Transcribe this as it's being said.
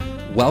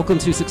Welcome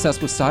to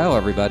Success with Style,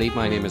 everybody.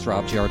 My name is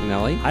Rob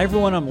Giardinelli. Hi,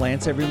 everyone. I'm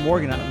Lance Avery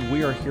Morgan, and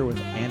we are here with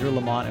Andrew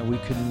Lamont, and we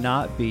could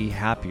not be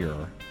happier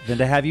than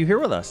to have you here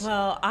with us.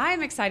 Well,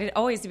 I'm excited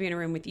always to be in a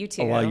room with you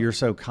two. Oh, well, you're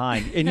so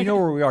kind. And you know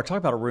where we are. Talk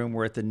about a room.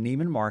 We're at the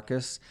Neiman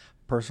Marcus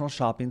Personal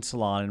Shopping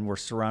Salon, and we're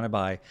surrounded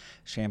by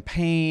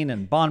champagne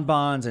and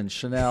bonbons and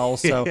Chanel.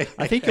 So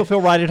I think you'll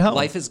feel right at home.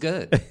 Life is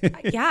good.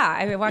 Yeah,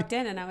 I walked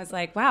in and I was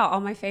like, wow,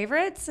 all my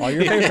favorites. All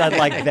your favorites. I'd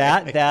like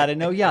that,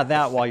 and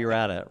that while you're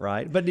at it,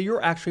 right? But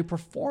you're actually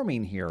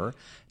performing here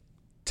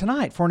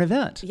tonight for an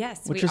event.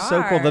 Yes, which we is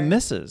so cool. are. The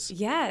Misses.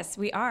 Yes,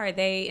 we are.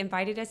 They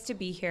invited us to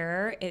be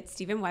here. It's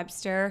Stephen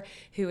Webster,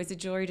 who is a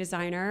jewelry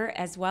designer,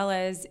 as well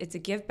as it's a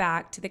give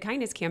back to the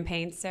kindness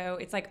campaign. So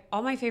it's like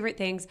all my favorite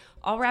things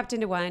all wrapped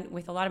into one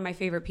with a lot of my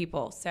favorite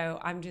people. So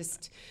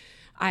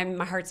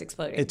my heart's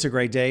exploding. It's a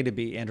great day to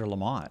be Andrew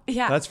Lamont.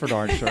 Yeah. That's for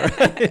darn sure.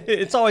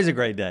 It's always a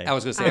great day. I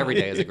was going to say every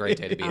day is a great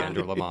day to be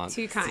Andrew Lamont.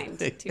 Too kind.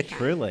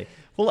 Truly.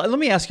 Well, let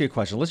me ask you a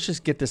question. Let's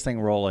just get this thing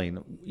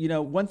rolling. You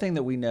know, one thing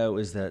that we know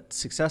is that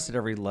success at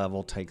every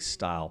level takes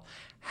style.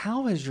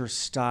 How has your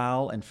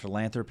style and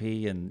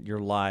philanthropy and your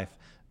life,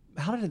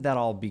 how did that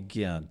all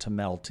begin to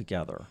meld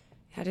together?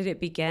 How did it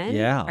begin?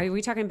 Yeah. Are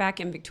we talking back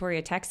in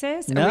Victoria,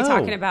 Texas? No. Are we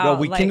talking about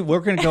we're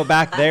going to go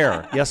back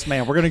there. Yes,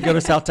 ma'am. We're going to go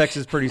to South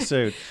Texas pretty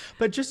soon.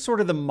 But just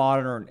sort of the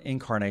modern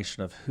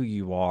incarnation of who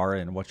you are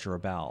and what you're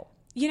about.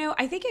 You know,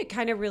 I think it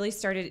kind of really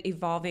started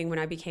evolving when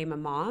I became a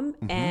mom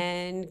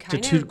and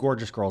kind To two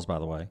gorgeous girls, by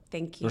the way.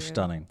 Thank you. They're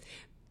stunning.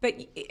 But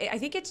I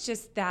think it's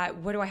just that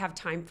what do I have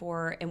time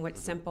for and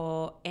what's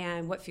simple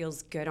and what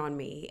feels good on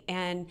me.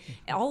 And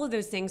all of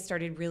those things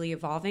started really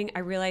evolving.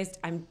 I realized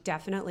I'm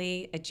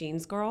definitely a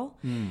jeans girl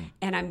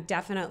and I'm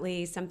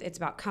definitely it's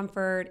about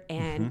comfort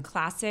and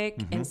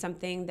classic and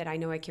something that I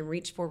know I can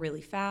reach for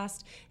really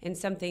fast and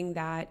something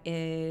that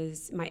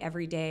is my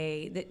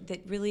everyday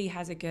that really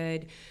has a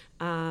good,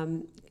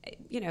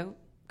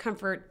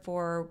 comfort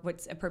for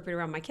what's appropriate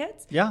around my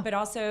kids. Yeah. But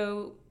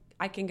also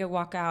I can go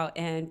walk out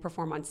and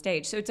perform on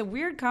stage. So it's a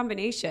weird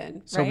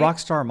combination, So right? rock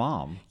star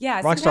mom. Yeah,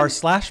 Rock star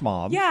sometimes- /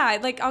 mom. Yeah,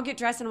 like I'll get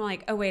dressed and I'm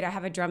like, oh wait, I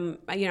have a drum,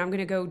 I'm going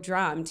to go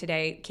drum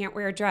today. Can't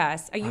wear a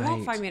dress. You won't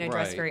Right, find me in a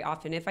dress right. very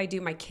often. If I do,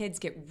 my kids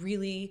get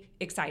really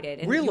excited.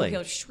 And Really?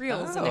 you'll hear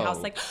shrills in the Oh.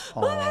 house like,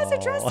 Mom has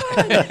a dress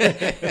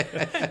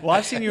on. Well,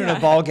 I've seen you in a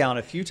ball gown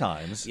a few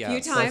times. Yeah. A few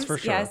Yes, that's times, for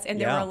sure. yes. And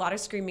there Yeah. were a lot of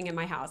screaming in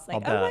my house.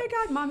 Like, I'll oh my bet.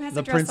 God, Mom has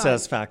The a dress on.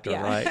 princess factor,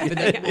 Yeah.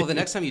 right? Well, the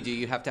next time you do,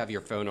 you have to have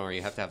your phone on, or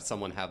you have to have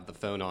someone have the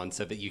phone on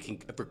so that you can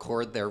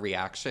record their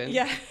reaction.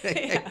 Yeah.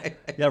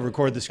 Yeah,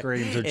 record the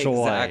screams of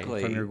joy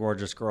Exactly. from your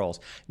gorgeous girls.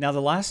 Now,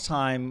 the last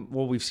time,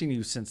 well, we've seen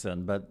you since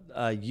then, but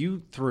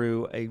you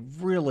threw a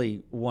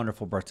really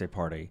wonderful birthday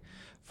party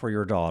for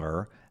your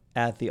daughter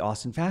at the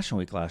Austin Fashion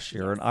Week last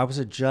year, and I was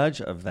a judge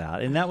of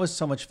that, and that was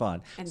so much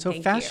fun. And so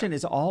thank fashion you.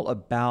 is all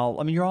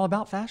about, you're all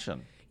about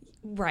fashion.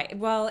 Right.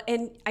 Well,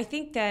 and I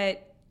think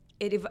that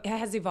it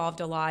has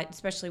evolved a lot,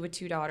 especially with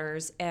two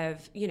daughters,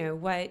 of,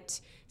 what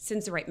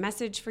sends the right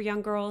message for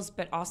young girls,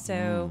 but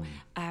also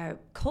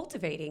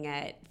cultivating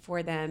it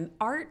for them.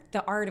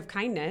 The art of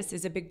kindness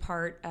is a big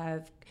part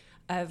of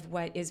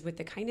what is with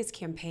the kindness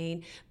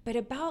campaign, but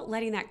about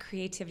letting that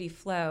creativity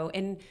flow.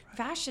 And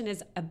fashion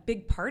is a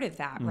big part of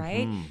that,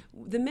 right?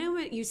 The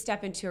moment you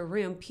step into a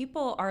room,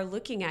 people are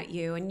looking at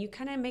you and you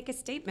kind of make a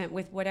statement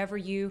with whatever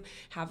you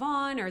have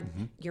on or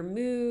your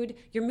mood.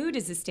 Your mood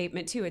is a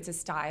statement too, it's a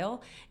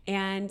style.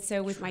 And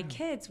so with my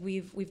kids,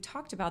 we've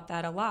talked about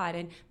that a lot.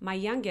 And my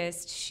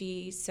youngest,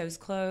 she sews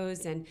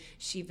clothes and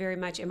she very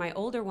much, and my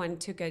older one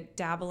took a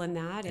dabble in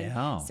that. And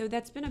Yeah. so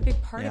that's been a big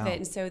part of Yeah. it.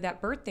 And so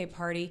that birthday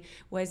party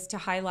was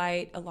to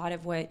highlight a lot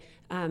of what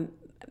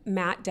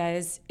Matt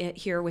does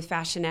here with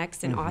Fashion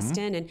X in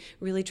Austin, and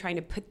really trying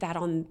to put that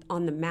on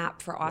the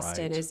map for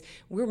Austin Right. as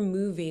we're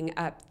moving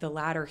up the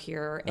ladder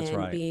here That's and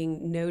right.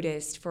 being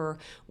noticed for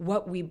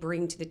what we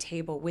bring to the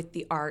table with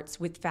the arts,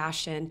 with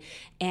fashion,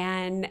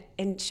 and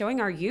showing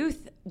our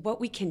youth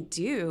what we can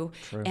do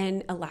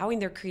and allowing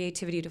their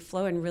creativity to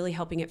flow and really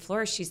helping it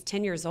flourish. She's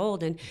 10 years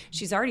old and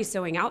she's already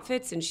sewing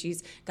outfits and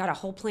she's got a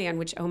whole plan,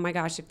 which, oh my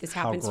gosh, if this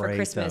How happens for great,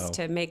 Christmas,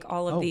 though. to make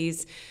all of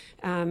these,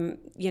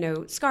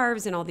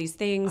 scarves and all these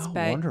things. Oh,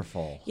 but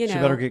wonderful. you She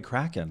know, better get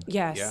cracking.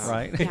 Yes. Yeah.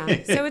 Right? Yeah.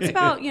 So it's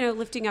about,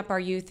 lifting up our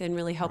youth and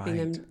really helping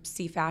Right. them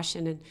see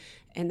fashion.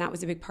 And that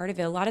was a big part of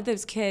it. A lot of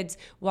those kids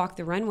walked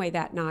the runway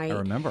that night. I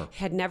remember.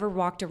 Had never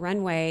walked a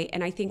runway.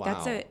 And I think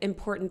that's Wow. an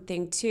important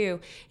thing too.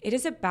 It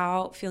is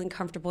about feeling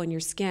comfortable in your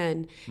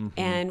skin.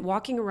 And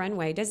walking a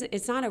runway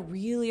it's not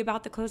really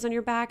about the clothes on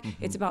your back.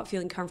 It's about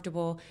feeling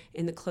comfortable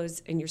in the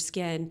clothes in your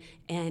skin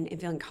and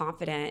feeling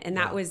confident. And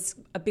that was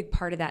a big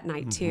part of that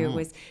night too,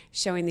 was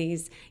showing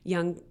these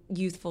young,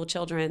 youthful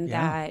children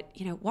that,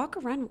 walk a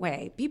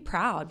runway, be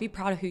proud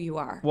of who you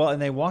are. Well,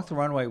 and they walked the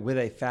runway with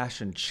a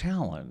fashion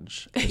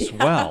challenge as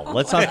well.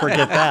 Let's not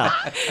forget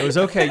that. It was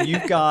okay.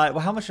 You've got,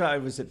 how much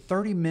was it?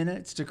 30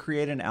 minutes to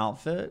create an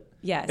outfit?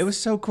 Yes. It was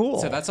so cool.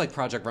 So that's like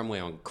Project Runway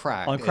on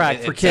crack. On crack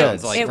for sounds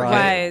kids. like, It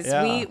right. was.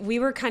 Yeah. We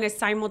were kind of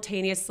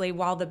simultaneously,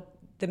 while the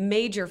the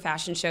major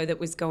fashion show that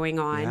was going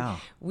on, Yeah.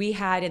 we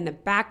had in the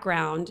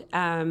background,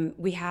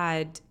 we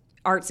had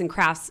arts and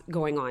crafts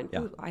going on,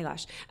 Ooh,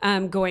 eyelash,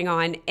 going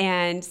on.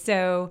 And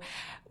so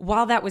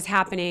while that was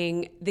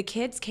happening, the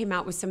kids came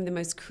out with some of the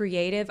most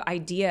creative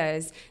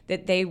ideas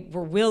that they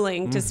were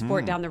willing to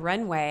sport down the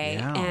runway.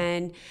 Yeah.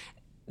 And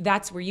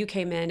that's where you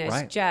came in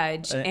as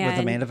judge. With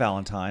Amanda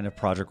Valentine of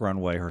Project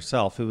Runway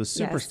herself, who was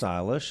super Yes.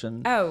 stylish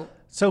and Oh,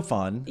 so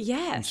fun.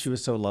 Yes. And she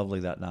was so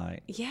lovely that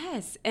night.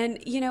 yes. And,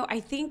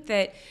 I think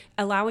that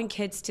allowing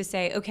kids to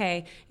say,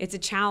 okay, it's a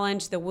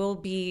challenge. There will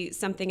be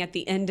something at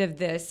the end of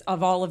this,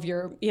 of all of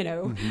your,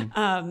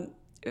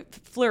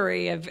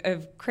 flurry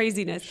of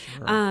craziness,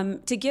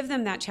 to give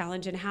them that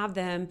challenge and have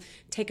them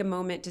take a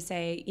moment to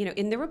say,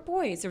 and there were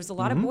boys. There was a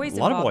lot of boys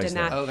A lot of involved boys in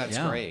that. there. Oh, that's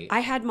Yeah. great. I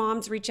had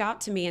moms reach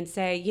out to me and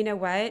say, you know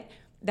what?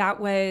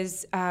 That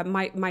was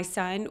my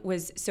son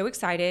was so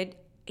excited.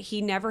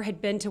 He never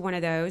had been to one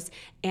of those,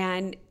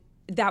 and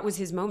that was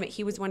his moment.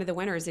 He was one of the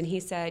winners, and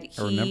he said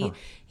remember.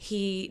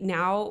 he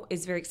now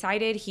is very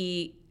excited.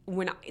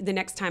 The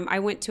next time I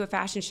went to a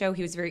fashion show,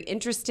 he was very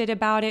interested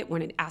about it,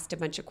 asked a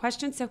bunch of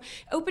questions. So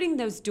opening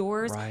those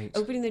doors,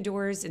 opening the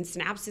doors and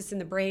synapses in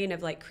the brain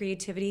of like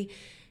creativity,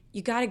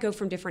 you got to go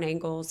from different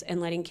angles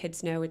and letting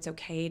kids know it's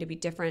okay to be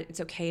different.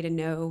 It's okay to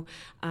know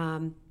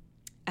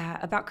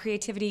about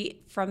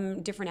creativity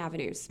from different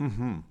avenues.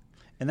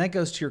 And that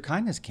goes to your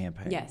kindness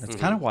campaign. Yes. That's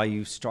kind of why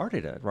you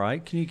started it,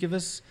 right? Can you give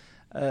us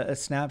a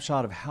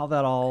snapshot of how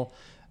that all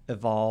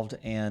evolved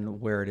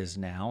and where it is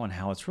now and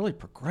how it's really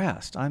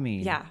progressed? I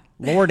mean, Yeah.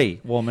 Lordy,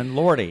 woman,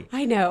 Lordy.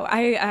 I know.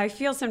 I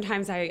feel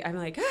sometimes I'm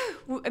like,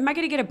 am I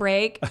going to get a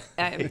break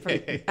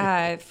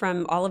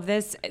from all of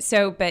this?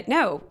 So, but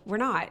no, we're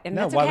not. And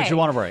No, that's why okay. would you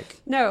want a break?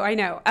 No, I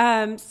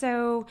know.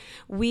 So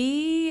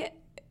we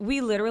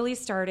literally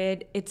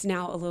started, it's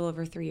now a little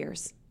over 3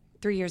 years.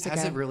 3 years ago.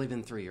 Has it really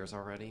been 3 years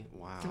already?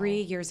 Wow.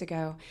 3 years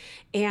ago.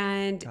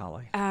 And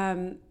Golly.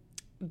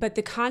 but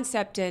the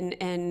concept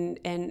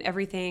and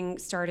everything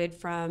started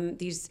from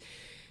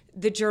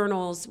the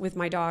journals with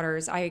my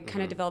daughters. I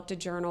kind of developed a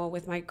journal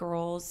with my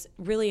girls,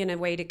 really in a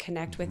way to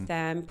connect with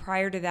them.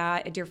 Prior to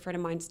that, a dear friend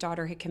of mine's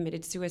daughter had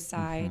committed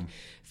suicide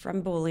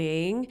from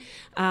bullying.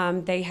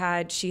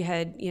 She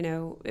had,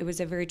 it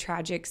was a very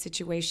tragic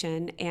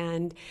situation,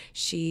 and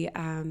she,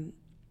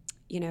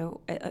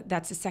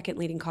 that's the second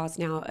leading cause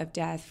now of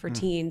death for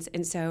teens.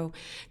 And so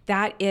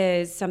that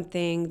is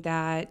something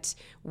that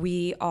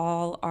we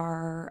all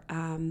are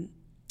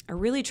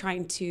really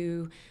trying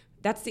to,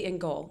 that's the end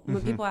goal.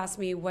 When people ask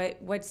me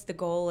what's the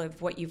goal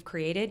of what you've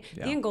created,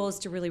 the end goal is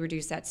to really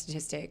reduce that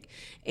statistic.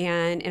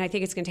 And I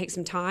think it's going to take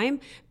some time,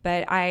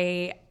 but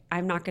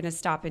I'm not going to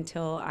stop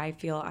until I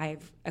feel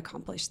I've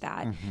accomplished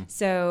that.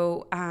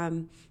 So,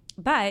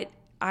 but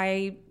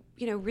I,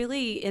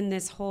 really in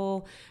this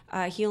whole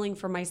healing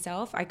for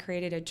myself, I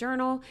created a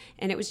journal,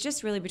 and it was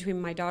just really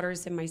between my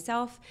daughters and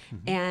myself.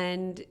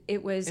 And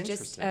it was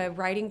just a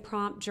writing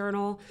prompt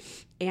journal.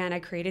 And I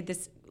created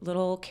this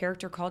little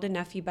character called a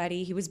Nuffy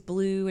Buddy. He was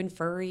blue and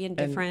furry and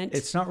different. And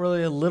it's not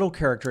really a little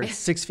character. It's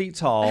 6 feet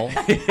tall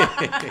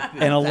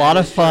and a lot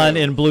of fun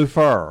in blue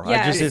fur.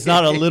 Yes. It's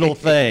not a little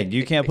thing.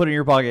 You can't put it in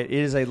your pocket. It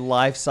is a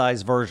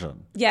life-size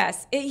version.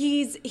 Yes,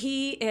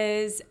 he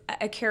is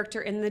a character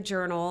in the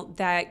journal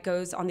that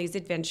goes on these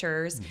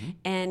adventures,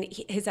 and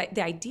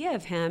the idea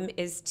of him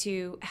is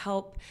to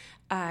help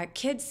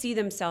kids see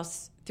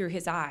themselves through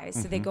his eyes.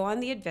 So they go on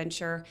the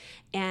adventure,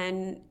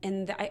 and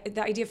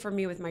the idea for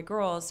me with my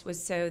girls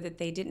was so that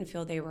they didn't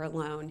feel they were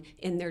alone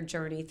in their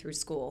journey through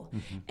school,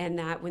 and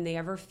that when they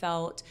ever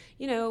felt,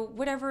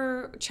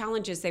 whatever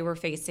challenges they were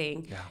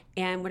facing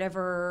and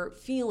whatever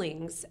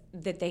feelings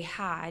that they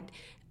had,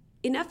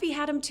 Nuffy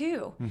had them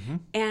too.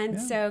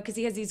 And so, because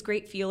he has these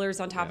great feelers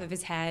on top of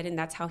his head, and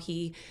that's how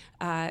he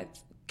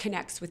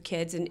connects with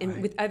kids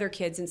and with other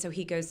kids. And so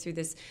he goes through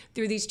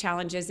these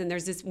challenges, and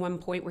there's this one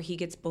point where he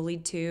gets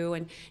bullied too,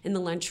 and in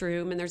the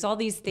lunchroom, and there's all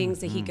these things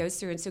that he goes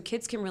through. And so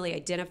kids can really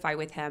identify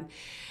with him.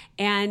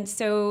 And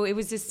so it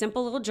was this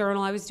simple little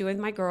journal I was doing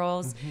with my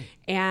girls,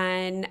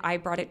 and I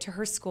brought it to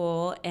her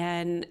school,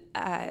 and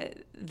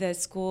the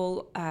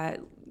school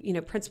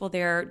principal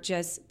there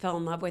just fell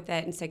in love with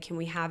it and said, can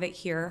we have it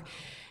here?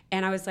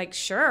 And I was like,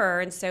 sure.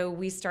 And so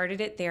we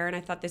started it there, and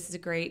I thought this is a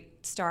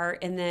great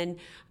start. And then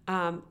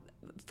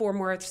 4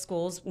 more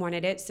schools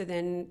wanted it, so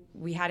then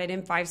we had it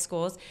in 5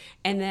 schools.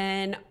 And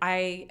then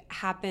I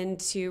happened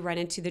to run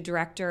into the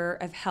director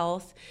of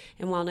health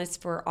and wellness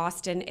for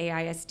Austin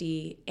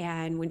AISD,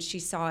 and when she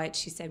saw it,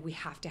 she said, we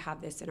have to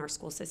have this in our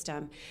school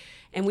system.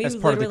 And we As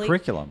part of the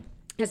curriculum.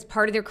 As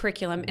part of their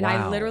curriculum. And I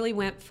Wow. literally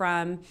went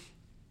from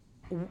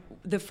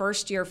the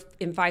first year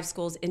in 5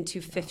 schools into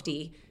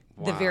 50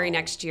 the very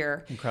next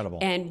year. Incredible.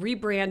 And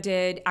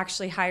rebranded,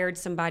 actually hired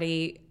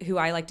somebody who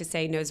I like to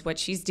say knows what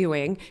she's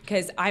doing,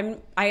 because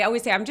I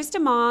always say I'm just a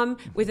mom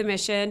with a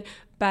mission,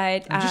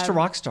 but I'm just a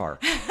rock star.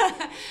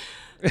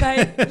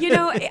 but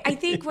I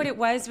think what it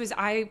was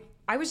I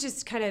I was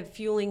just kind of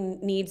fueling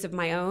needs of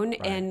my own.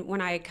 Right. And when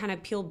I kind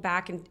of peeled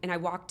back and I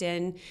walked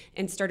in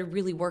and started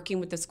really working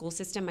with the school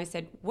system, I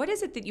said, what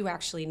is it that you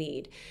actually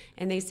need?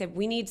 And they said,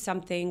 we need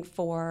something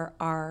for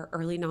our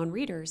early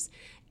non-readers.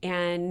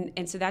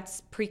 And so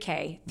that's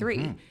pre-K 3.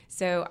 Mm-hmm.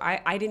 So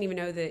I didn't even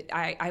know that.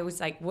 I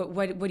was like,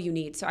 what do you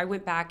need? So I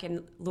went back,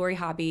 and Lori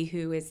Hobby,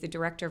 who is the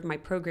director of my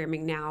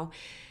programming now,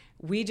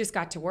 we just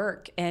got to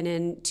work. And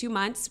in 2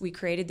 months, we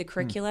created the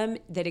curriculum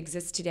that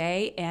exists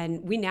today.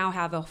 And we now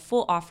have a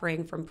full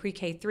offering from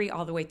pre-K 3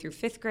 all the way through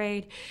 5th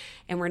grade.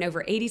 And we're in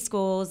over 80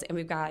 schools, and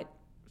we've got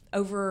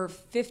over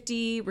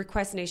 50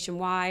 requests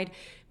nationwide.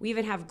 We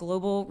even have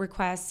global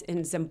requests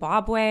in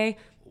Zimbabwe,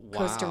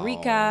 Costa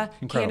Rica,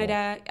 Incredible.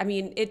 Canada. I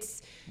mean,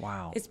 it's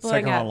blowing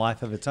taking up. on a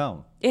life of its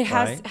own. It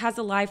has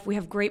a life. We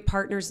have great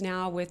partners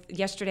now. With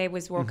yesterday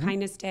was World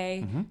Kindness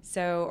Day,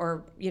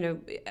 so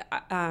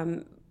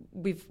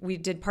we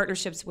did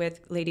partnerships with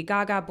Lady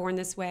Gaga, Born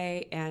This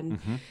Way, and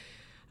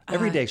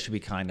every day should be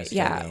kindness day,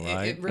 though,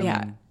 right?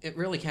 It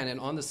really can. And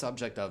on the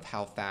subject of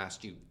how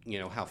fast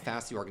how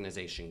fast the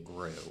organization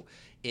grew,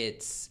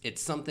 it's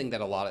something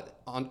that a lot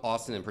of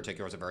Austin in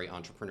particular is a very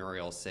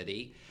entrepreneurial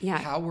city. Yeah.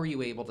 How were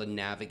you able to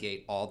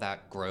navigate all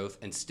that growth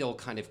and still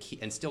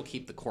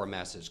keep the core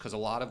message? Because a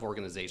lot of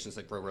organizations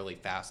that grow really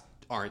fast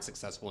aren't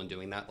successful in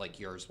doing that,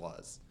 like yours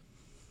was.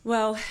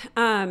 Well,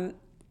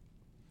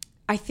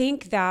 I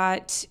think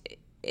that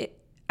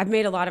I've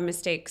made a lot of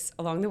mistakes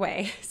along the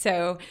way.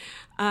 So,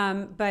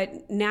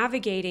 but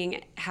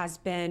navigating has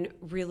been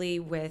really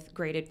with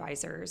great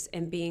advisors,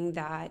 and being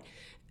that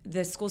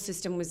the school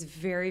system was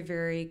very,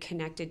 very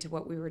connected to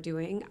what we were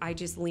doing, I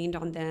just leaned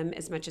on them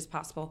as much as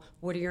possible.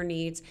 What are your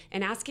needs?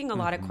 And asking a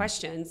lot of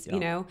questions,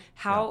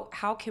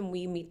 how can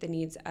we meet the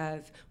needs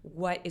of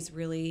what is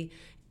really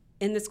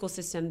in the school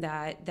system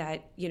that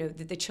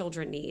the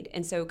children need?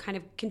 And so kind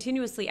of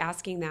continuously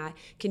asking that,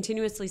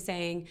 continuously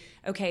saying,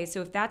 okay, so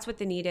if that's what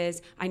the need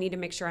is, I need to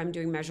make sure I'm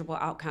doing measurable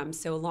outcomes.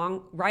 So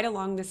right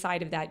along the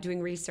side of that,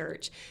 doing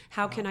research.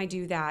 How can I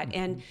do that?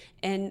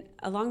 And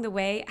along the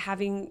way,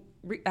 having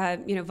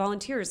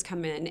volunteers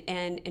come in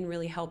and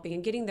really helping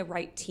and getting the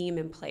right team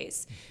in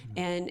place,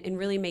 and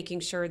really making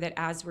sure that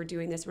as we're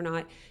doing this, we're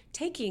not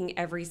taking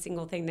every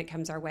single thing that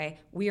comes our way.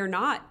 We are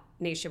not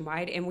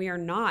nationwide, and we are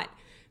not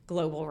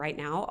global right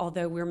now,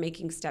 although we're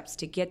making steps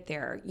to get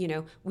there.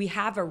 We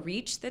have a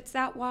reach that's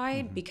that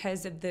wide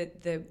because of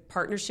the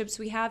partnerships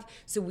we have.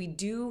 So we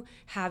do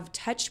have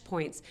touch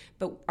points,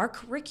 but our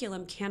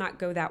curriculum cannot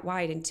go that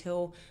wide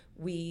until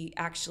we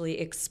actually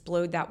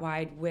explode that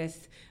wide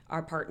with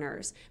our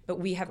partners. But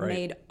we have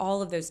made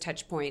all of those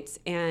touch points,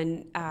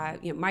 and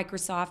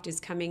Microsoft is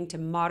coming to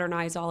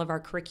modernize all of our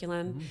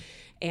curriculum.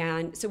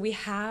 And so we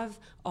have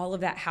all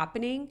of that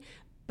happening,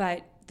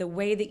 but the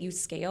way that you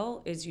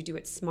scale is you do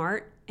it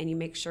smart, and you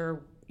make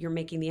sure you're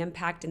making the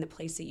impact in the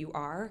place that you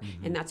are.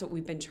 And that's what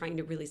we've been trying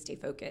to really stay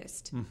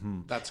focused.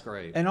 That's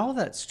great. And all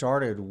that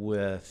started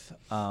with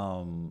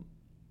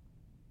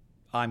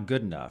I'm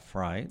good enough,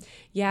 right?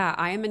 Yeah,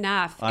 I am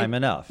enough. I'm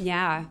enough.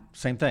 Yeah.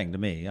 Same thing to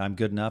me. I'm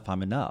good enough.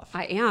 I'm enough.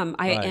 I am.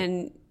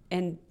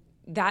 And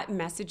that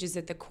message is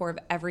at the core of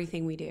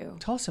everything we do.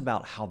 Tell us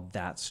about how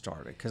that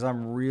started, because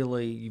I'm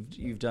really,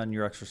 you've done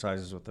your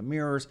exercises with the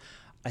mirrors.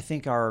 I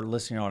think our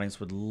listening audience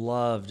would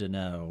love to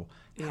know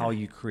how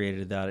you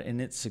created that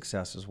and its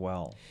success as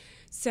well.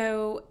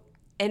 So,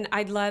 and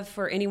I'd love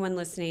for anyone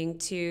listening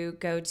to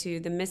go to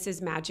the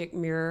Mrs. Magic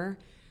Mirror,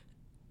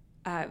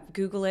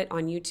 Google it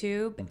on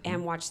YouTube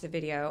and watch the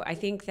video. I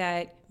think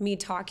that me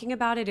talking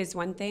about it is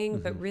one thing,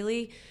 but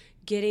really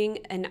getting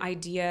an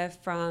idea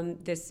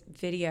from this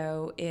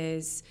video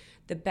is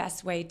the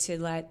best way to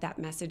let that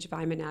message of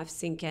I'm enough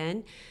sink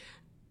in.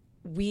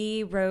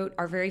 We wrote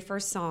our very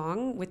first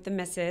song with the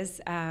Misses,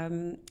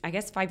 I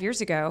guess 5 years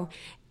ago,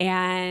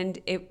 and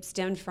it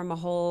stemmed from a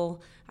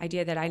whole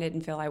idea that I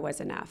didn't feel I was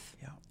enough.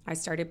 Yeah. I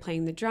started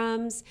playing the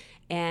drums,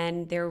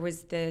 and there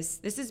was this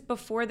is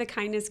before the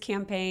kindness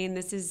campaign.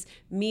 This is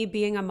me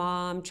being a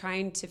mom,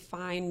 trying to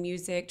find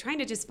music, trying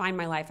to just find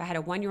my life. I had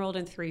a 1-year-old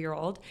and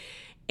 3-year-old,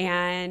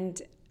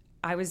 and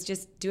I was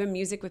just doing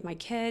music with my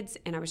kids,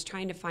 and I was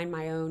trying to find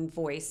my own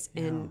voice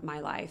in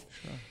my life.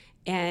 Sure.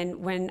 And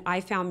when I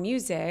found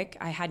music,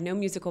 I had no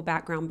musical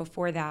background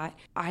before that.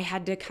 I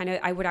had to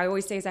what I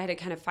always say is I had to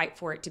kind of fight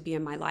for it to be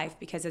in my life,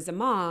 because as a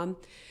mom,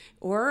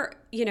 or,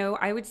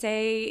 I would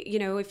say,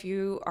 if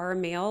you are a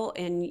male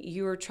and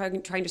you are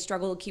trying to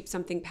struggle to keep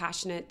something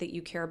passionate that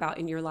you care about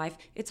in your life,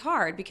 it's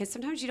hard because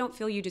sometimes you don't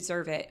feel you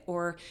deserve it,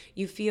 or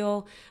you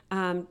feel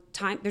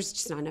there's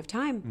just not enough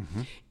time.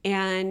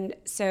 And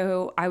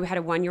so I had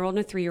a 1-year-old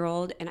and a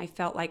 3-year-old, and I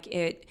felt like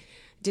it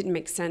didn't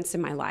make sense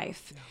in my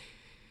life. Yeah.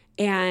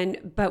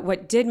 But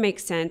what did make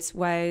sense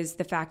was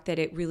the fact that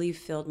it really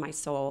filled my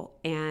soul,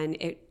 and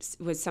it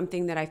was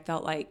something that I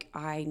felt like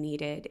I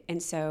needed.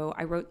 And so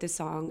I wrote this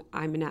song,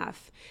 I'm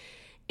Enough.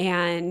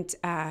 And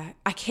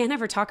I can't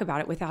ever talk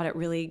about it without it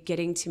really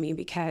getting to me,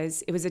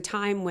 because it was a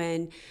time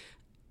when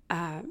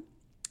I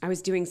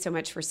was doing so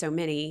much for so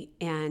many,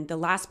 and the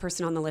last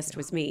person on the list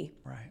was me.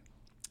 Right.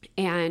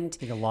 And I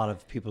think a lot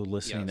of people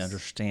listening Yes.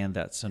 understand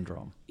that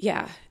syndrome.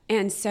 yeah.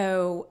 And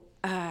so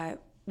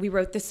we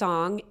wrote the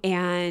song,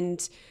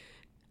 and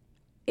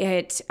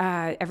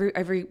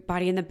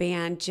everybody in the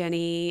band,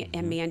 Jenny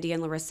and Mandy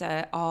and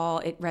Larissa,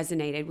 it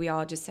resonated. We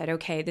all just said,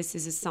 okay, this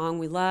is a song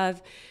we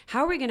love.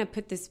 How are we going to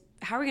put this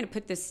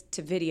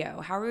to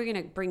video? How are we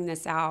going to bring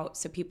this out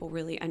so people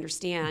really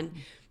understand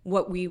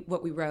what we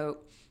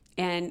wrote?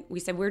 And we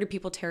said, where do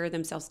people tear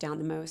themselves down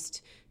the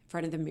most? In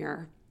front of the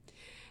mirror.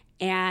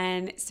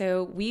 And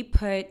so we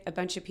put a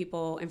bunch of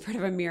people in front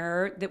of a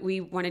mirror that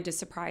we wanted to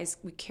surprise,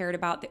 we cared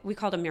about. We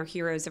called them our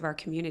heroes of our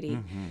community.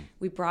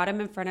 We brought them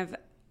in front of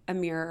a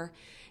mirror,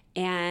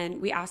 and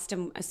we asked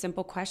them a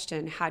simple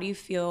question: how do you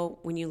feel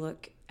when you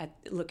look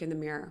in the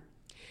mirror?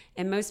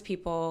 And most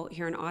people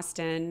here in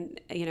Austin,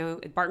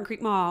 at Barton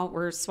Creek Mall,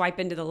 we're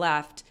swiping to the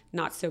left,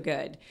 not so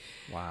good.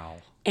 Wow.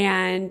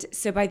 And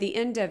so by the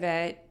end of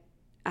it,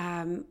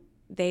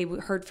 they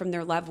heard from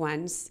their loved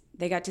ones.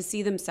 They got to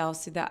see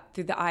themselves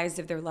through the eyes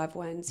of their loved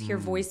ones, hear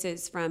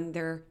voices from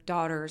their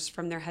daughters,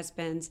 from their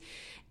husbands,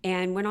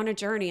 and went on a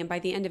journey. And by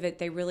the end of it,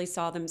 they really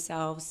saw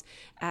themselves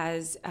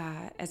as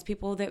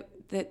people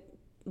that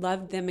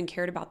loved them and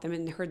cared about them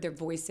and heard their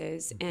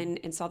voices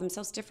and saw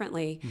themselves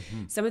differently.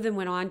 Some of them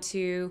went on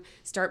to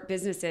start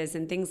businesses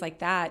and things like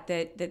that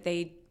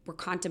they were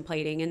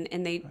contemplating,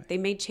 and they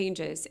made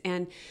changes.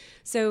 And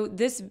so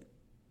this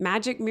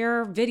Magic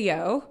Mirror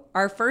video,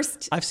 our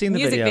first I've seen the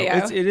music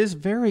video. It is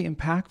very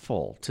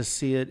impactful to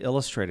see it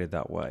illustrated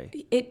that way.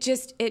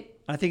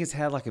 I think it's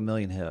had like 1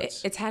 million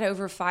hits. It's had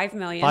over 5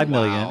 million. 5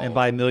 million. Wow. And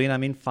by a million, I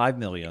mean 5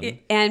 million.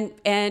 And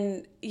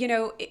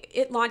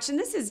it launched, and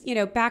this is,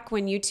 back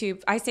when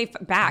YouTube, I say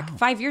back,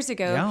 5 years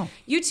ago,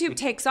 YouTube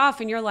takes off,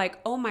 and you're like,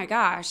 oh my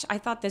gosh, I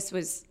thought this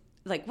was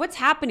like, what's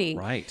happening?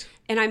 Right.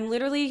 And I'm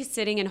literally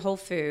sitting in Whole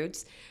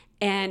Foods,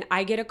 and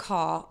I get a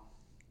call,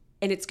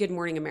 and it's Good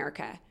Morning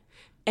America.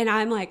 And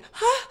I'm like,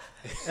 huh?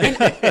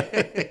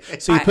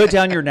 So you put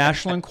down your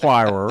National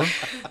Enquirer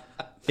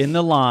in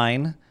the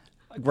line,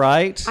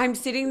 right? I'm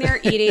sitting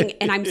there eating,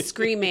 and I'm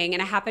screaming,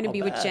 and I happen to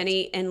be with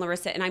Jenny and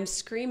Larissa, and I'm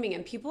screaming,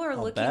 and people are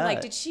looking like,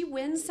 did she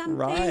win something?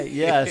 Right,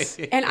 yes.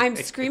 And I'm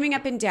screaming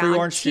up and Free down.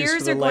 orange juice Tears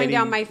for the are going lady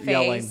down my face.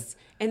 yelling.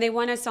 And they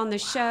want us on the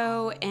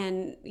show.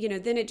 And,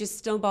 then it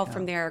just snowballed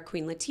from there.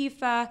 Queen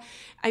Latifah.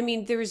 I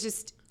mean, there was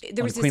this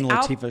Queen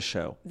Latifah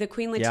show. The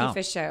Queen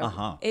Latifah show.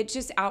 Uh-huh. It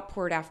just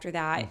outpoured after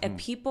that. And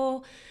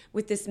people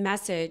with this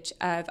message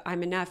of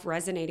I'm enough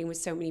resonating with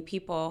so many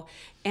people.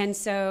 And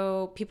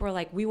so people were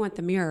like, we want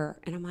the mirror.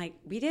 And I'm like,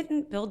 we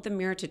didn't build the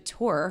mirror to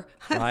tour.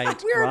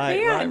 Right, we were a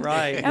band.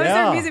 right. That was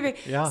our music band.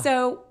 Yeah.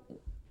 So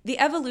the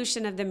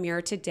evolution of the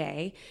mirror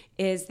today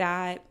is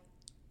that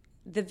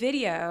the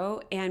video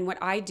and what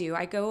I do,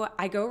 I go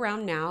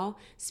around now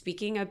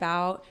speaking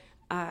about,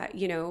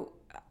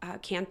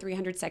 can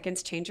 300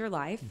 seconds change your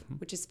life,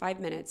 which is 5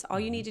 minutes. All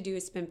you need to do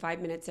is spend 5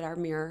 minutes at our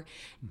mirror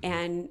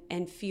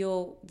and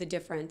feel the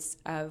difference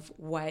of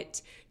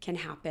what can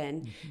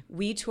happen.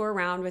 We tour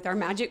around with our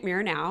Magic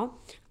Mirror now.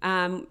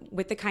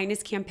 With the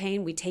Kindness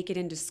Campaign, we take it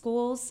into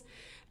schools.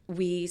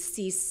 We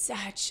see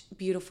such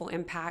beautiful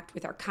impact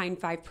with our Kind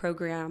 5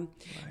 program.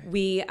 Right.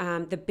 We,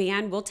 the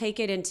band will take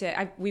it into,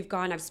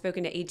 I've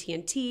spoken to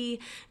AT&T,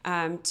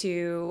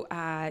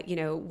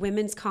 to,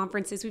 women's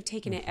conferences. We've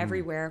taken it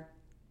everywhere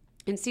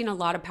and seen a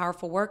lot of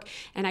powerful work.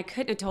 And I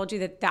couldn't have told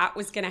you that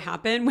was going to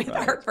happen with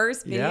our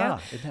first video. Yeah,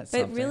 isn't that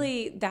something? But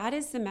really, that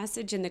is the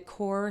message and the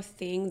core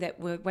thing that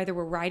whether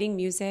we're writing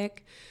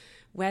music,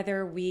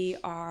 whether we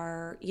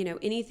are,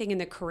 anything in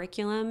the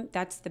curriculum,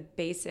 that's the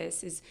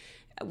basis is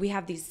we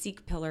have these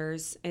SEEK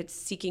pillars. It's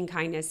seeking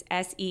kindness,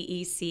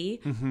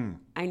 SEEC.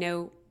 I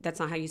know that's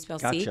not how you spell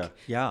seek. Gotcha.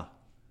 Yeah.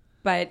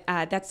 But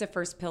that's the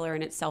first pillar,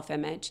 and it's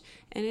self-image.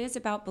 And it is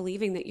about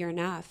believing that you're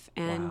enough.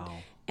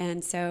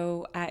 And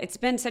so it's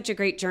been such a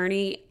great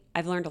journey.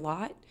 I've learned a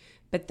lot,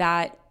 but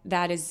that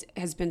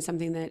has been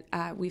something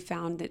that we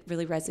found that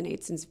really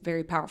resonates and is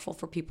very powerful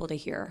for people to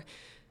hear.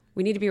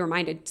 We need to be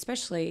reminded,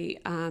 especially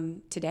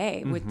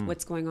today with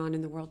what's going on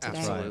in the world today.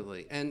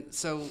 Absolutely. And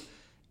so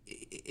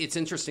it's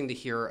interesting to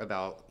hear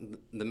about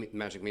the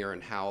Magic Mirror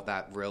and how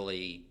that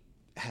really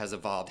has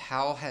evolved.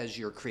 How has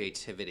your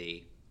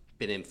creativity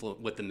been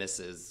influenced with the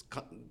misses,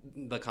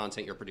 the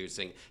content you're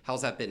producing?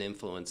 How's that been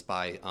influenced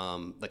by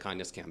the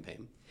Kindness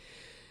Campaign?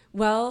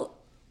 Well,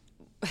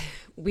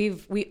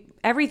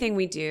 everything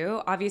we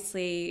do,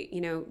 obviously,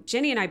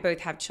 Jenny and I both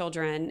have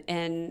children,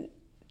 and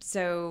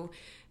so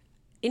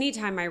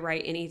anytime I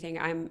write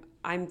anything,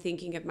 I'm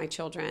thinking of my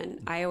children.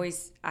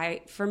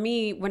 For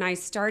me, when I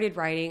started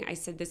writing, I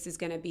said this is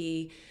going to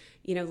be,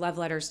 love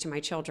letters to my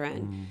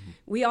children.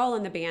 We all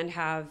in the band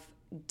have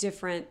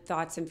different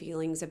thoughts and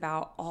feelings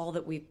about all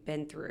that we've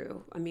been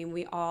through. I mean,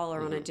 we all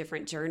are on a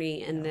different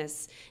journey in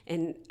this.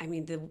 And I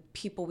mean, the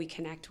people we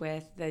connect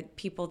with, the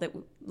people that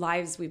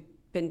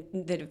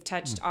have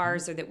touched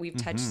ours or that we've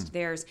touched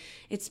theirs,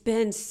 it's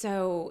been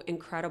so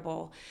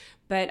incredible.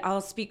 But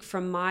I'll speak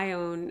from my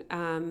own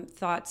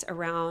thoughts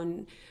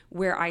around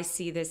where I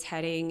see this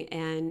heading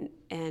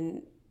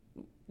and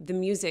the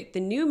music, the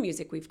new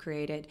music we've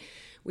created.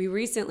 We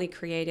recently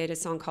created a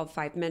song called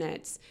 5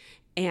 Minutes,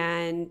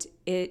 and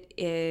it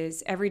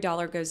is every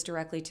dollar goes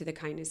directly to the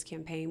kindness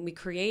campaign. We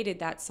created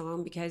that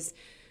song because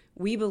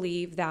we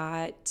believe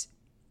that,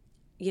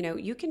 you know,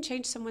 you can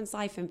change someone's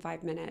life in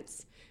 5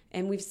 minutes.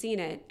 And we've seen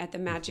it at the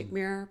Magic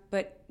Mirror,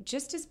 but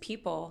just as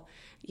people,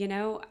 you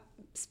know,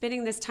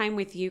 spending this time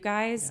with you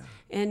guys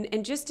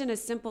and just in a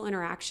simple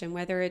interaction,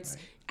 whether it's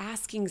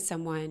asking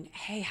someone,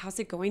 hey, how's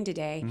it going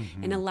today?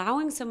 And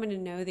allowing someone to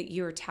know that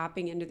you're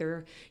tapping into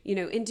their, you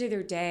know, into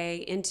their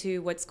day,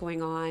 into what's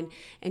going on,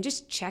 and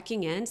just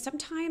checking in.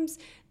 Sometimes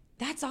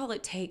that's all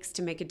it takes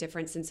to make a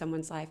difference in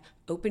someone's life.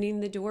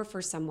 Opening the door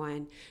for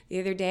someone. The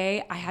other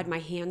day, I had my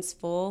hands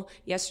full.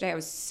 Yesterday, I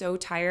was so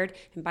tired.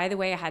 And by the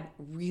way, I had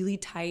really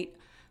tight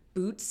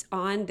boots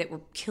on that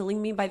were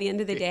killing me by the end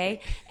of the day.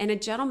 And a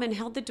gentleman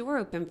held the door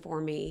open for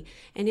me.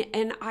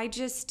 And I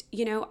just,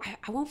 you know,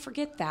 I won't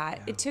forget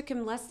that. It took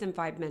him less than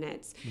 5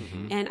 minutes.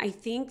 And I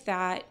think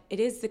that it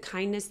is the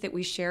kindness that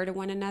we share to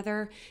one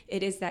another.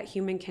 It is that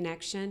human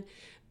connection.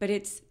 But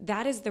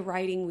that is the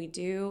writing we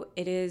do.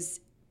 It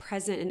is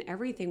present in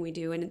everything we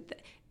do, and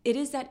it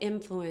is that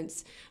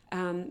influence.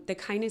 The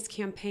kindness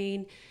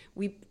campaign,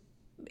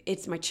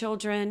 it's my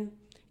children,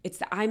 it's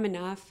the I'm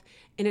Enough,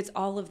 and it's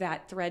all of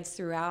that threads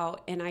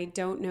throughout. And I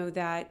don't know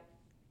that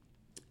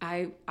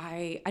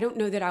I don't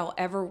know that I'll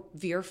ever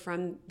veer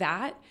from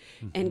that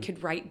and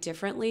could write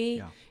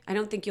differently. I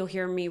don't think you'll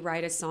hear me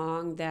write a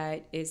song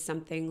that is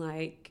something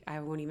like, I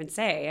won't even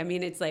say. I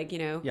mean, it's like, you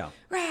know,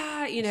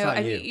 rah, you know,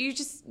 you're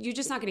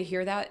just not going to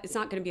hear that. It's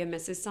not going to be a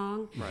Mrs.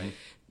 song. Right.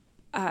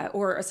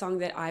 Or a song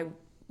that I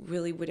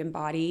really would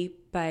embody.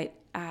 But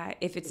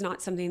if it's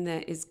not something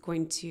that is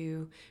going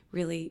to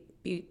really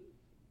be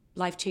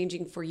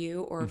life-changing for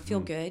you or feel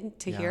good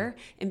to hear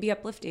and be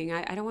uplifting,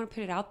 I don't want to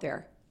put it out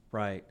there.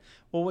 Right.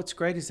 Well, what's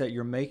great is that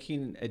you're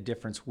making a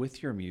difference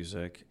with your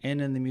music and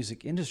in the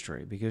music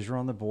industry, because you're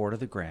on the board of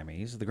the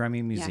Grammys, the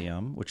Grammy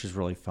Museum, which is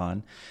really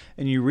fun.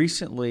 And you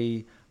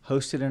recently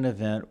hosted an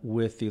event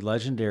with the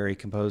legendary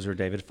composer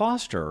David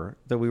Foster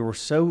that we were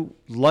so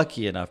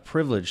lucky enough,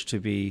 privileged to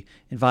be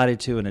invited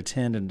to and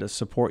attend and to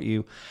support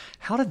you.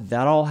 How did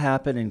that all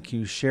happen? And can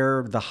you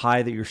share the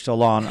high that you're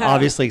still on?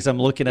 Obviously, because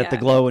I'm looking at the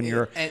glow in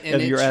your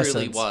and your it essence.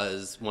 truly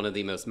was one of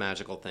the most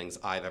magical things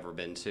I've ever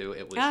been to.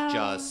 It was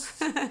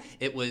just,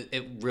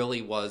 it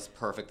really was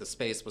perfect. The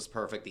space was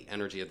perfect. The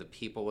energy of the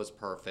people was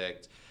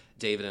perfect.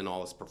 David and all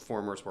his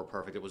performers were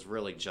perfect. It was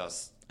really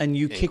just And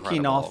you incredible.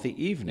 kicking off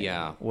the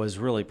evening was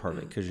really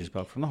perfect because you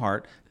spoke from the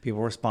heart.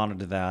 People responded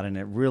to that, and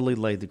it really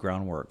laid the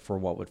groundwork for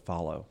what would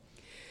follow.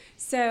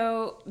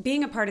 So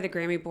being a part of the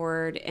Grammy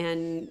board,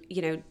 and,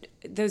 you know,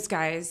 those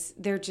guys,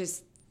 they're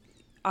just,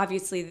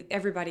 obviously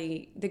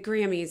everybody, the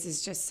Grammys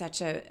is just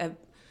such a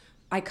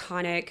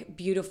iconic,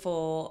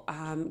 beautiful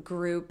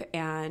group,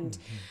 and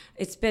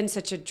it's been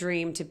such a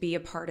dream to be a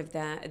part of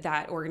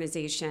that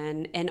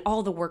organization and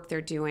all the work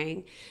they're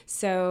doing.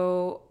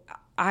 So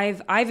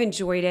I've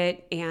enjoyed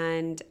it,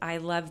 and I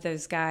love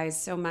those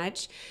guys so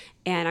much,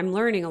 and I'm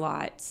learning a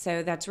lot.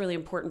 So that's really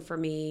important for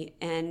me.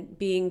 And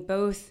being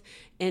both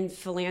in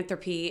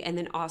philanthropy and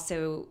then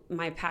also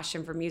my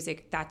passion for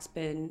music, that's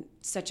been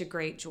such a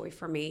great joy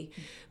for me.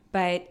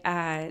 But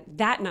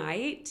that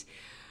night,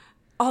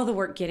 all the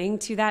work getting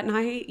to that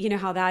night, you know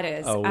how that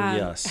is. Oh,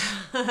 yes.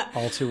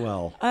 All too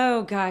well.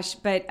 Oh, gosh.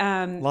 But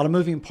a lot of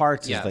moving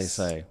parts, Yes. as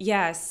they say.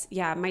 yes.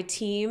 Yeah. My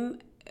team,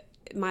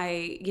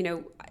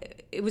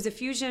 it was a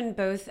fusion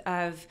both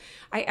of,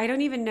 I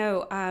don't even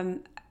know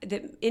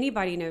that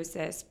anybody knows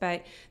this,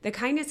 but the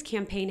Kindness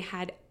Campaign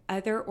had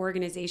other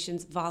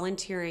organizations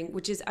volunteering,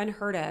 which is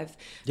unheard of.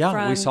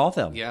 Yeah, we saw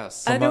them.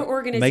 Yes. Other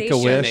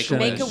organizations, Make-A-Wish.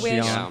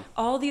 Make-A-Wish, Yeah.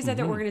 all these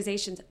other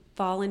organizations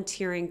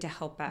volunteering to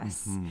help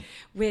us,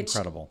 which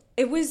Incredible.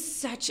 It was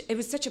such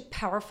a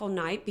powerful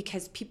night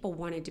because people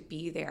wanted to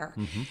be there.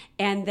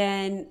 And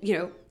then, you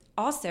know,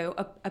 also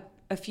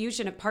a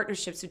fusion of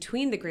partnerships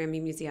between the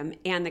Grammy Museum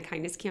and the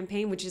Kindness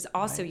Campaign, which is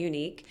also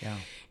unique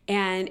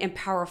and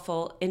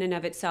powerful in and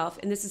of itself.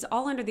 And this is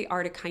all under the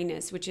Art of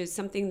Kindness, which is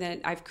something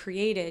that I've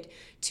created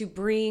to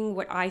bring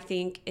what I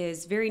think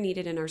is very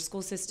needed in our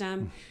school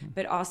system,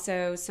 but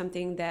also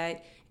something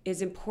that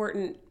is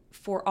important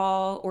for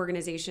all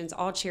organizations,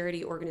 all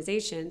charity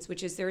organizations,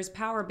 which is there is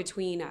power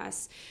between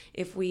us.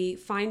 If we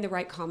find the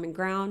right common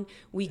ground,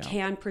 we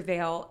can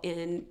prevail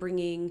in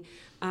bringing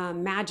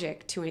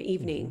magic to an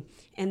evening.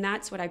 And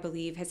that's what I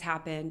believe has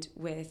happened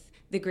with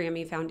the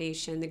Grammy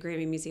Foundation, the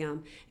Grammy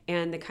Museum,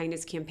 and the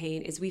Kindness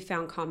Campaign, is we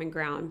found common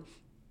ground.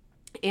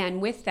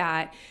 And with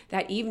that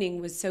evening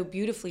was so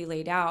beautifully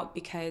laid out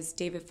because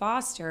David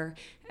Foster,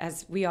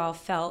 as we all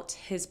felt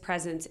his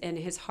presence and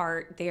his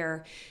heart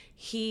there,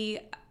 he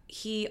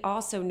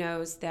also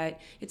knows that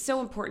it's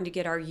so important to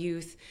get our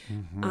youth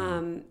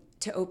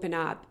to open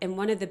up. And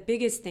one of the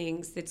biggest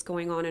things that's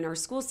going on in our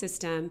school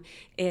system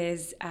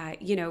is,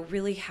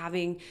 really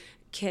having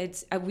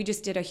kids. We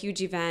just did a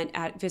huge event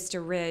at Vista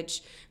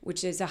Ridge,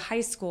 which is a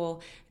high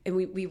school, and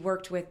we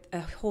worked with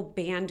a whole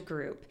band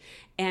group,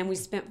 and we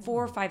spent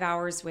 4 or 5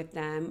 hours with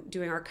them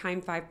doing our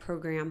Kind 5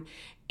 program,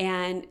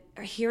 and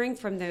hearing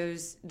from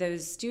those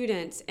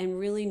students and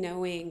really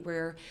knowing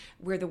where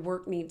the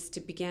work needs to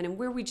begin and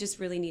where we just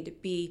really need to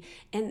be,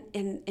 and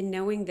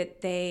knowing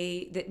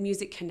that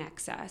music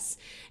connects us,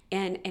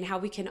 and how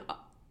we can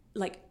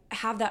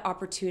have that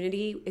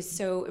opportunity is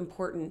so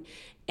important.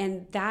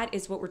 And that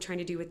is what we're trying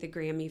to do with the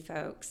Grammy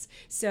folks.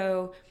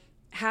 So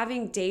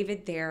having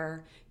David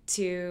there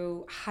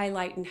to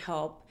highlight and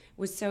help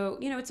was so,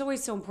 it's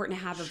always so important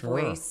to have a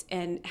voice,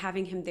 and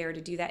having him there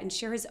to do that and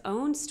share his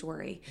own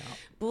story. Yeah.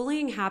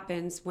 Bullying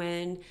happens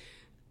when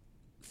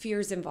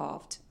fear's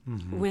involved,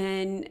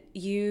 when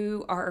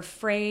you are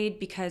afraid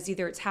because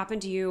either it's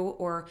happened to you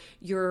or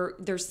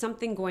there's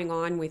something going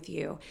on with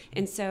you.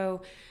 And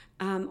so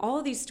all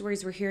of these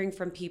stories we're hearing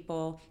from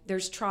people,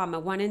 there's trauma.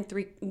 1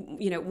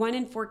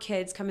 in 4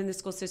 kids come in the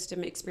school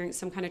system experience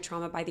some kind of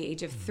trauma by the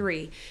age of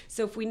 3.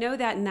 So if we know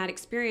that, and that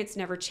experience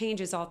never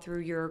changes all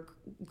through your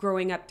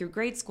growing up through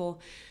grade school,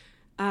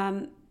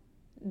 then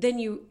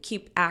you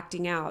keep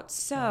acting out.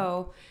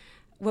 So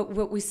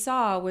what we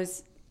saw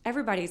was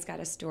everybody's got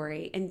a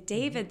story. And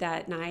David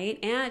that night,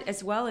 and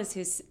as well as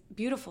his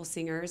beautiful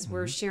singers,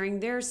 were sharing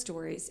their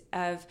stories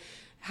of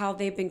how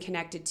they've been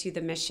connected to the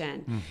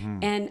mission.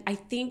 And I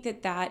think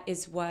that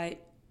is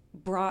what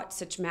brought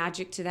such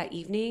magic to that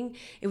evening.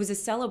 It was a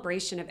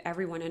celebration of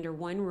everyone under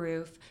one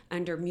roof,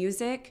 under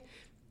music,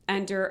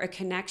 under a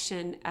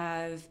connection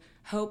of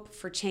hope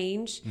for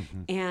change,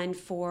 and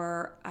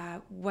for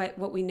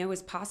what we know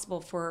is possible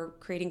for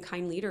creating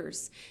kind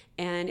leaders.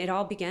 And it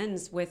all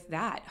begins with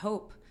that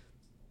hope.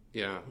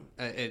 Yeah.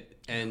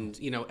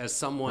 As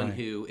someone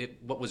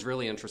what was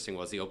really interesting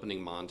was the opening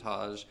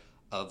montage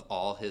of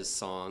all his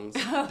songs.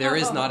 There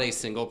is not a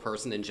single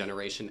person in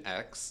Generation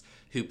X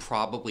who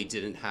probably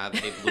didn't have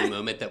a blue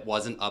moment that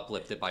wasn't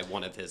uplifted by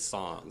one of his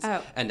songs.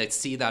 Oh. And to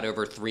see that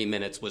over 3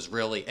 minutes was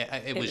really,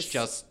 it was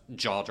just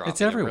jaw-dropping. It's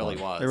everyone. It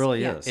really was. It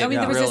really is. I mean,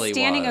 there was a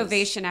standing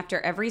ovation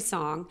after every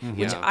song,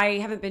 which I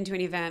haven't been to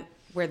an event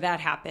where that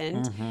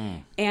happened.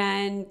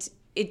 And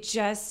it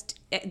just,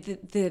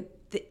 the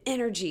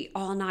energy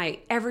all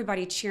night,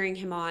 everybody cheering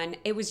him on.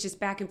 It was just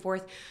back and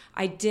forth.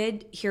 I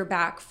did hear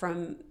back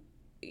from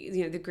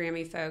the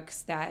Grammy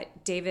folks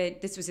that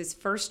David, this was his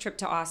first trip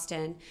to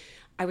Austin.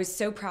 I was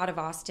so proud of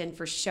Austin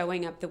for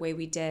showing up the way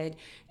we did.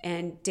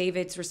 And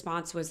David's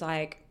response was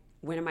like,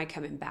 when am I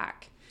coming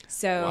back?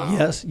 So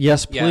wow.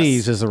 Yes,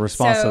 please is the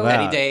response to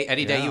that.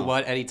 Any day you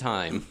want, any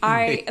time.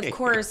 I, of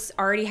course,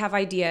 already have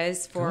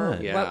ideas for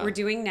what we're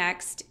doing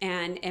next,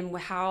 and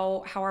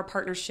how our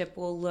partnership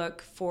will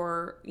look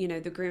for, the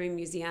Grammy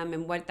Museum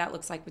and what that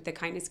looks like with the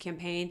Kindness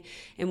Campaign.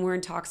 And we're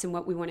in talks on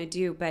what we want to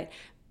do. But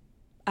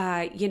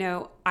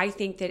I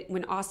think that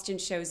when Austin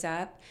shows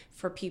up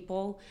for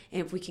people,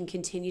 and if we can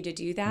continue to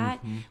do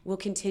that, we'll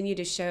continue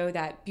to show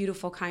that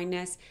beautiful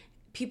kindness.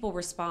 People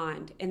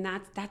respond, and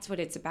that's what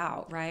it's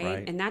about,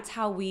 right? And that's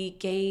how we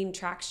gain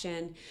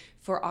traction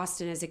for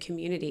Austin as a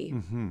community.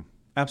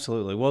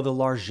 Absolutely. Well, the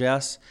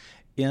largesse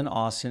in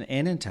Austin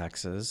and in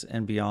Texas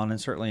and beyond,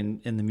 and certainly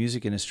in the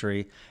music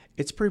industry,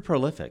 it's pretty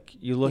prolific.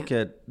 You look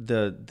at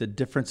the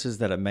differences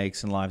that it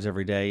makes in lives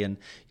every day. And,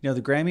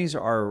 the Grammys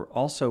are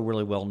also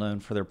really well known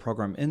for their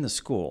program in the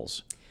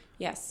schools.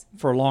 Yes.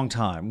 For a long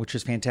time, which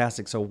is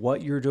fantastic. So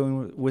what you're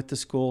doing with the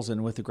schools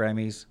and with the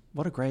Grammys,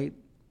 what a great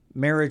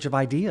marriage of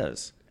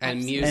ideas.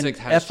 And music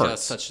has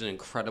just such an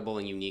incredible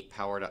and unique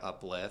power to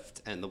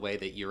uplift, and the way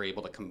that you're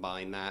able to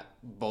combine that,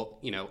 both,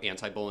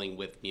 anti-bullying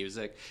with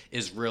music,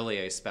 is really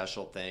a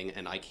special thing.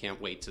 And I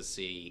cannot wait to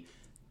see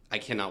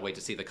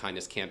the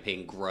Kindness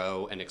Campaign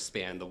grow and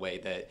expand the way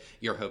that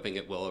you're hoping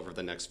it will over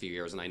the next few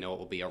years. And I know it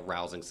will be a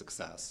rousing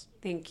success.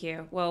 Thank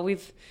you. Well,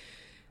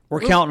 we're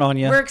counting on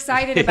you. We're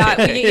excited about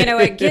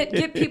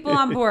get people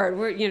on board.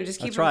 We're just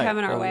keep them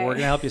coming our way. We're going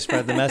to help you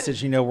spread the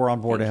message. We're on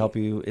board to help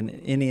you in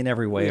any and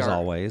every way, as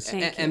always.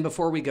 And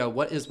before we go,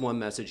 what is one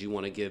message you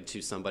want to give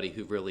to somebody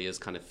who really is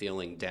kind of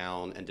feeling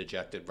down and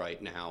dejected right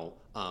now,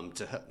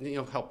 to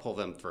help pull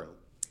them through?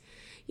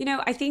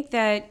 I think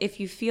that if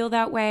you feel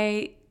that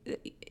way,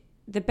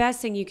 the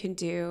best thing you can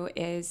do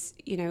is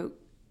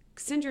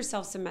send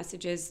yourself some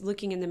messages,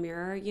 looking in the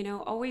mirror.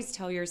 Always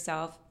tell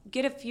yourself,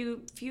 get a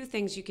few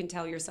things you can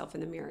tell yourself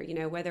in the mirror,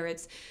 whether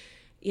it's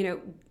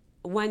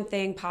one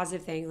thing,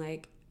 positive thing,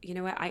 like,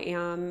 what,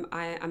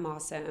 I'm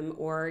awesome,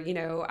 or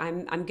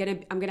I'm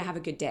gonna have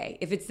a good day.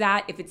 If it's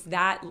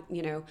that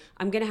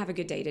I'm gonna have a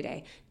good day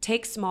today.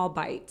 Take small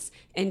bites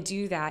and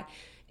do that.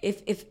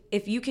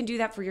 If you can do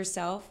that for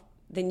yourself,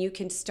 then you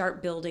can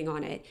start building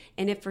on it.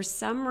 And if for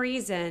some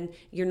reason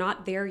you're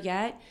not there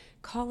yet,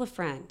 call a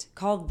friend.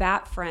 Call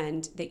that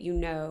friend that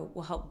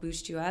will help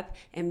boost you up,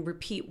 and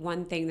repeat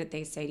one thing that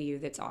they say to you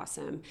that's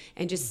awesome.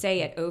 And just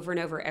say it over and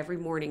over every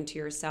morning to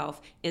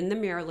yourself, in the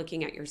mirror,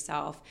 looking at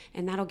yourself,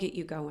 and that'll get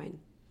you going.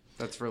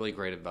 That's really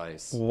great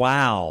advice.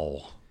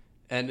 Wow.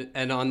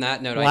 And on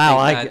that note, Wow,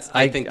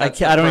 I think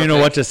that's I don't even know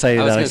what to say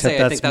to I was that, gonna except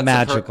say, I think that's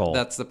magical.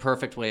 That's the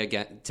perfect way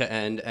again to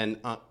end. And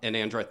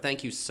Andra,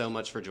 thank you so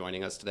much for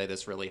joining us today.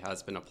 This really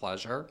has been a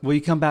pleasure. Will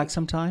you come back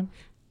sometime?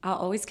 I'll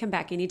always come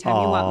back anytime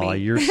you want me. Oh,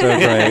 you're so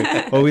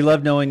great. Well, we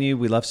love knowing you.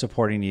 We love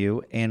supporting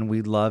you. And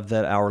we love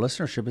that our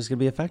listenership is going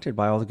to be affected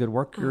by all the good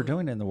work you're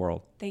doing in the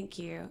world. Thank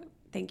you.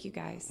 Thank you,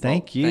 guys.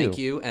 Thank you. Thank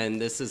you. And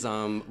this is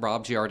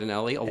Rob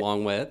Giardinelli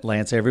along with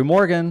Lance Avery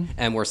Morgan.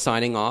 And we're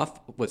signing off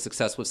with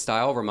Success with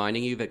Style,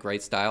 reminding you that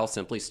great style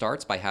simply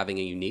starts by having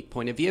a unique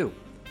point of view.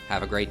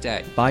 Have a great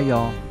day. Bye,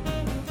 y'all.